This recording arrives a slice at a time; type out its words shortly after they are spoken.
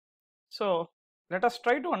So let us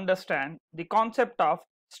try to understand the concept of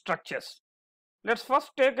structures. Let's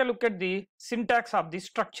first take a look at the syntax of the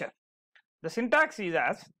structure. The syntax is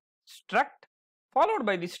as struct followed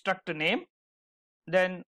by the struct name,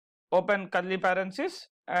 then open curly parenthesis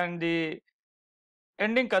and the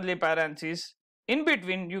ending curly parenthesis. In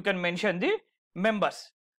between you can mention the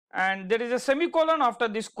members and there is a semicolon after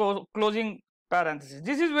this closing parenthesis.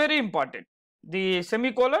 This is very important. The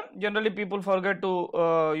semicolon, generally people forget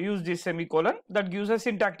to use this semicolon, that gives a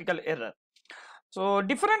syntactical error. So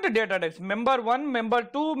different data types, member 1, member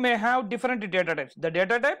 2 may have different data types, the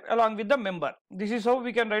data type along with the member. This is how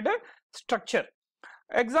we can write a structure.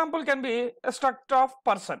 Example can be a struct of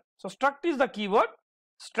person. So struct is the keyword,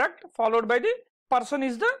 struct followed by the person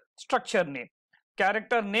is the structure name,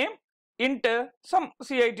 character name, int, some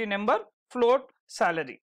CIT number, float,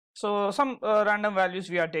 salary. So some random values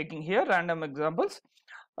we are taking here, random examples.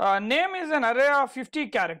 Name is an array of 50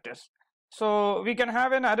 characters. So we can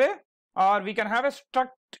have an array or we can have a struct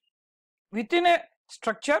within a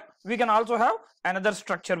structure. We can also have another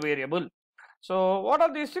structure variable. So what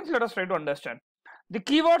are these things? Let us try to understand. The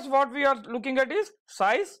keywords what we are looking at is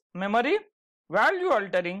size, memory, value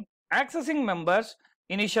altering, accessing members,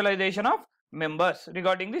 initialization of members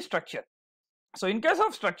regarding the structure. So in case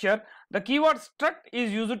of structure, the keyword struct is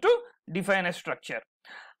used to define a structure.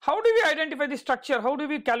 How do we identify the structure? How do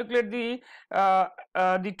we calculate the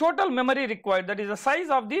total memory required, that is the size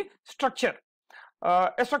of the structure,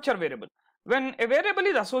 a structure variable? When a variable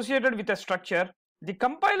is associated with a structure, the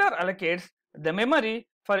compiler allocates the memory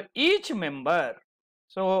for each member.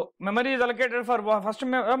 So memory is allocated for first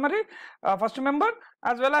member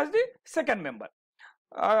as well as the second member.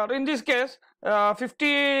 In this case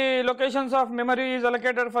 50 locations of memory is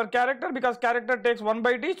allocated for character because character takes 1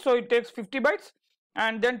 byte each, so it takes 50 bytes,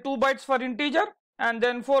 and then 2 bytes for integer and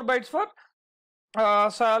then 4 bytes for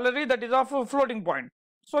salary, that is of floating point,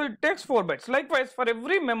 so it takes 4 bytes. Likewise for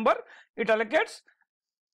every member it allocates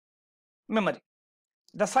memory.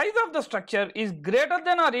 The size of the structure is greater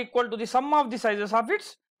than or equal to the sum of the sizes of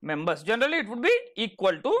its members. Generally it would be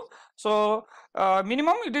equal to, so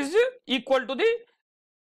minimum it is equal to the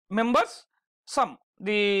members sum,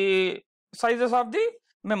 the sizes of the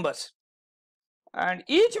members, and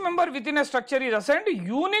each member within a structure is assigned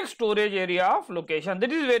unique storage area of location.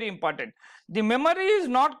 That is very important. The memory is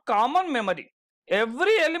not common memory.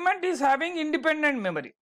 Every element is having independent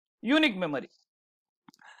memory, unique memory.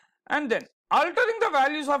 And then altering the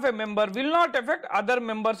values of a member will not affect other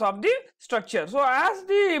members of the structure. So as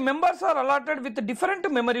the members are allotted with different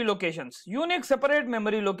memory locations, unique separate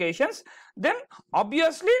memory locations, then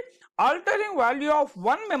obviously altering value of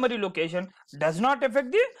one memory location does not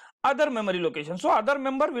affect the other memory location. So other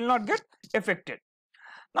member will not get affected.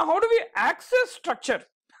 Now how do we access structure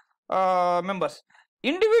members?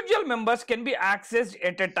 Individual members can be accessed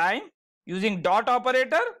at a time using dot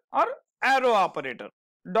operator or arrow operator.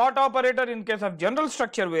 Dot operator in case of general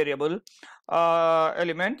structure variable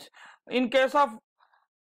elements. In case of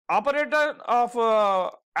operator of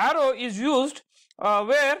arrow is used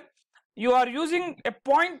where you are using a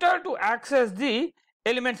pointer to access the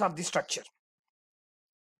elements of the structure.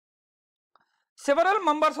 Several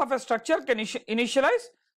members of a structure can initialize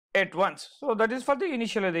at once. So that is for the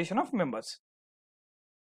initialization of members.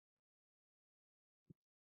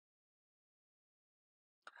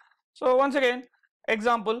 So once again,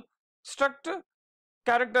 example, struct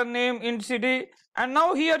character name int cd, and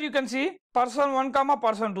now here you can see person 1 comma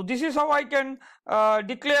person 2. This is how I can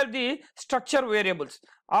declare the structure variables.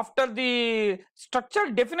 After the structure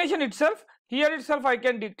definition itself, here itself I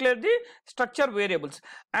can declare the structure variables,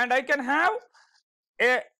 and I can have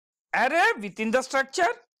a array within the structure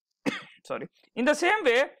sorry, in the same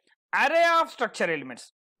way array of structure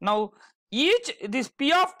elements. Now each, this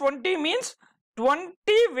p of 20 means 20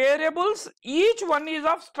 variables, each one is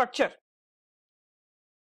of structure.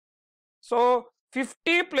 So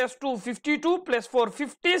 50 plus 2, 52 plus 4,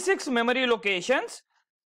 56 memory locations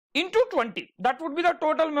into 20. That would be the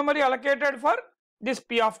total memory allocated for this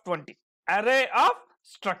p of 20. Array of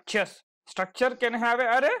structures. Structure can have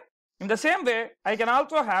an array. In the same way, I can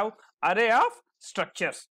also have array of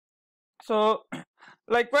structures. So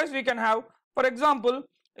likewise we can have, for example,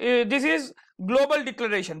 this is global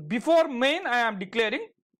declaration. Before main I am declaring.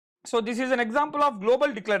 So this is an example of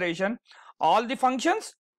global declaration. All the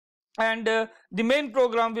functions and the main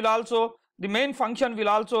program will also, the main function will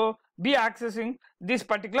also be accessing this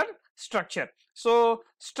particular structure. So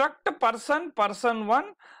struct person, person 1,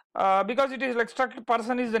 because it is like struct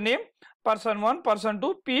person is the name, person 1, person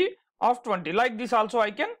 2, p of 20. Like this also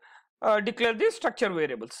I can declare the structure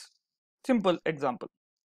variables. Simple example.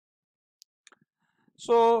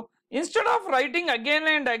 So instead of writing again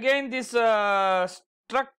and again this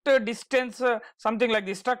struct distance something like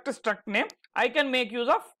this struct name, I can make use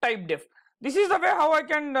of type def. This is the way how I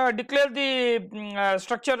can declare the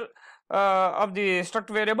structure of the struct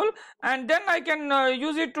variable, and then I can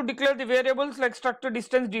use it to declare the variables like struct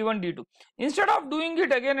distance d1 d2. Instead of doing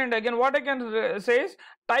it again and again, what I can say is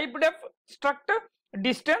type def struct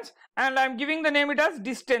distance, and I am giving the name it as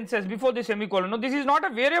distances before the semicolon. Now this is not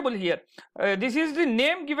a variable here, this is the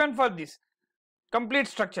name given for this complete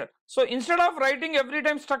structure. So instead of writing every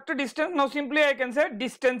time struct distance, now simply I can say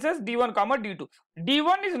distances d1 comma d2.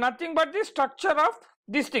 d1 is nothing but the structure of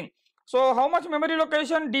this thing. So how much memory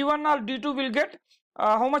location d1 or d2 will get,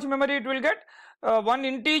 how much memory it will get, one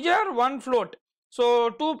integer, one float. So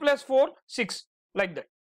 2 plus 4 6, like that.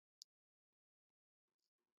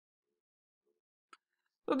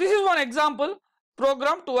 So this is one example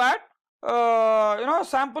program to add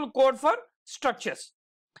sample code for structures.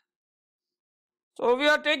 So we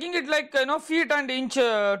are taking it like feet and inch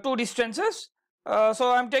two distances.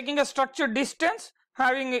 So I am taking a structured distance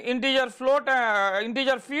having integer float,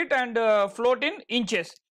 integer feet and float in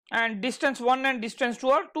inches, and distance 1 and distance 2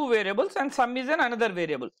 are two variables and sum is another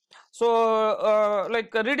variable. So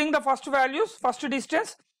like reading the first values, first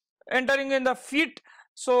distance, entering in the feet.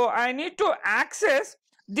 So I need to access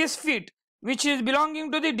this feet which is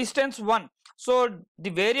belonging to the distance 1. So the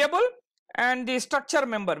variable and the structure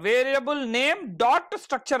member, variable name dot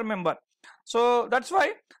structure member. So that's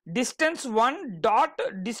why distance 1 dot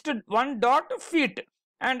feet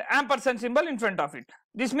and ampersand symbol in front of it.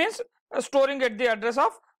 This means storing at the address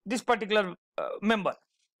of this particular member.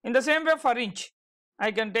 In the same way for inch,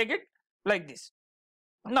 I can take it like this.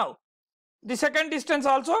 Now the second distance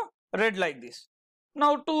also read like this.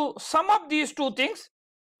 Now to sum up these two things,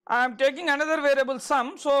 I am taking another variable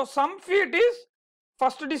sum. So sum feet is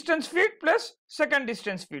first distance feet plus second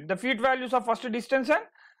distance feet, the feet values of first distance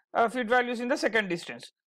and feet values in the second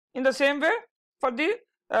distance. In the same way for the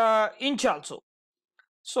inch also.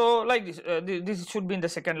 So like this, this should be in the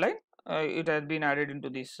second line, it has been added into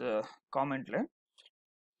this comment line.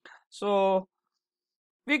 So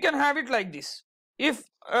we can have it like this. If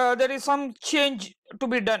there is some change to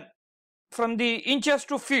be done from the inches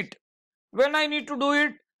to feet, when I need to do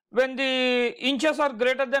it, when the inches are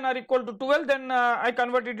greater than or equal to 12, then I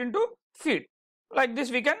convert it into feet. Like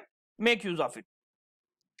this we can make use of it.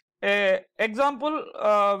 Example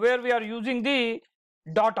where we are using the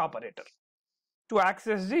dot operator to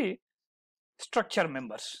access the structure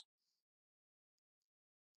members.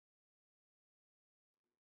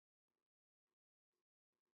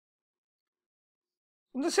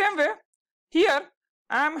 In the same way, here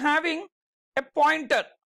I am having a pointer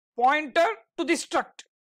to the struct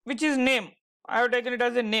which is name. I have taken it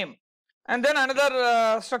as a name, and then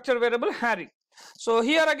another structure variable Harry. So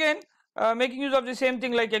here again making use of the same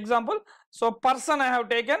thing like example. So person I have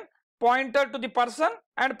taken pointer to the person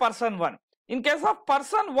and person 1. In case of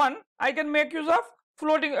person 1, I can make use of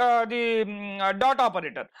floating the dot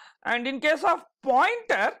operator, and in case of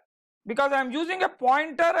pointer, because I am using a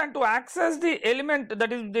pointer and to access the element,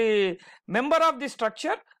 that is the member of the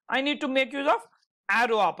structure, I need to make use of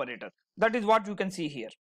arrow operator. That is what you can see here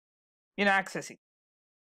in accessing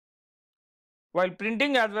while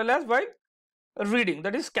printing as well as while reading,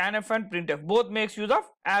 that is scanf and printf both makes use of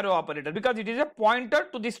arrow operator because it is a pointer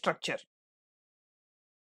to the structure,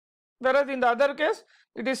 whereas in the other case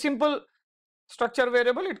it is simple structure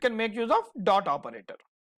variable, it can make use of dot operator.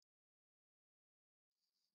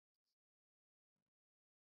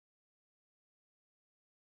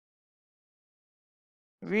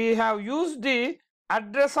 We have used the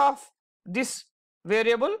address of this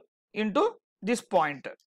variable into this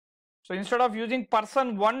pointer. So instead of using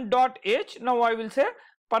person 1 dot h, now I will say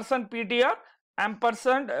person ptr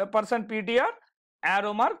ampersand person ptr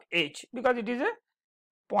arrow mark h, because it is a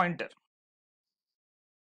pointer.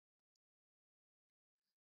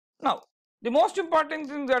 Now the most important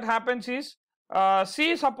thing that happens is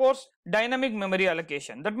C supports dynamic memory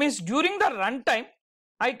allocation. That means during the runtime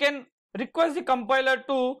I can request the compiler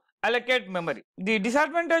to allocate memory. The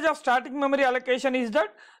disadvantage of static memory allocation is that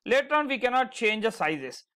later on we cannot change the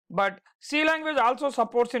sizes, but C language also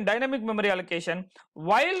supports in dynamic memory allocation.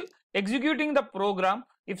 While executing the program,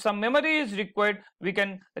 if some memory is required, we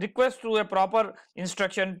can request through a proper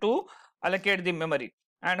instruction to allocate the memory.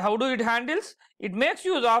 And how do it handles? It makes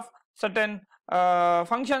use of certain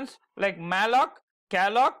functions like malloc,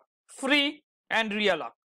 calloc, free and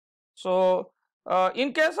realloc. So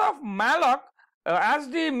in case of malloc, as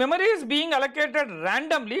the memory is being allocated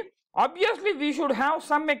randomly, obviously we should have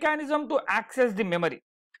some mechanism to access the memory.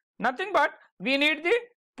 Nothing but we need the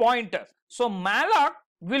pointer. So malloc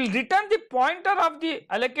will return the pointer of the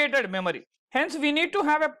allocated memory. Hence, we need to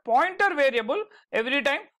have a pointer variable every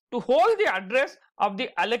time to hold the address of the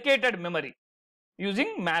allocated memory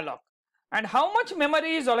using malloc. And how much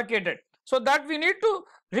memory is allocated? So that we need to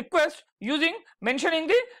request using mentioning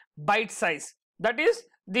the byte size. That is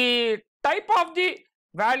the type of the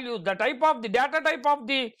value, the type of the data type of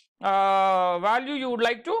the value you would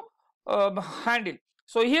like to handle.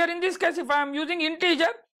 So here in this case, if I am using integer,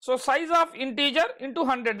 so size of integer into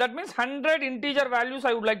 100, that means 100 integer values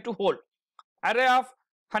I would like to hold, array of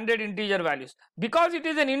 100 integer values. Because it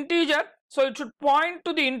is an integer, so it should point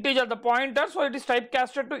to the integer, the pointer, so it is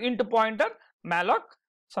typecasted to int pointer malloc,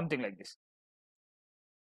 something like this.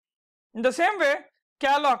 In the same way,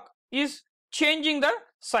 calloc is changing the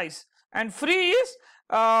size, and free is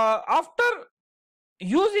after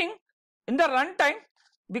using in the runtime,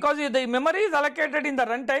 because the memory is allocated in the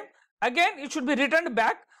runtime, again it should be returned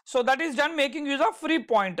back. So that is done making use of free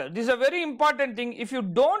pointer. This is a very important thing. If you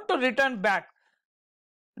don't return back,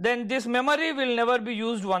 then this memory will never be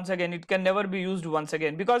used once again. It can never be used once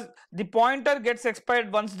again, because the pointer gets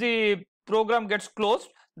expired once the program gets closed.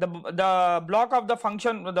 The block of the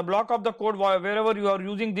function, the block of the code wherever you are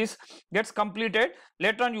using this gets completed.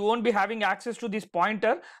 Later on you won't be having access to this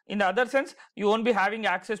pointer. In the other sense, you won't be having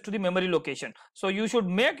access to the memory location. So you should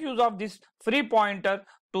make use of this free pointer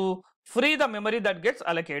to free the memory that gets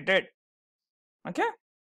allocated. Okay.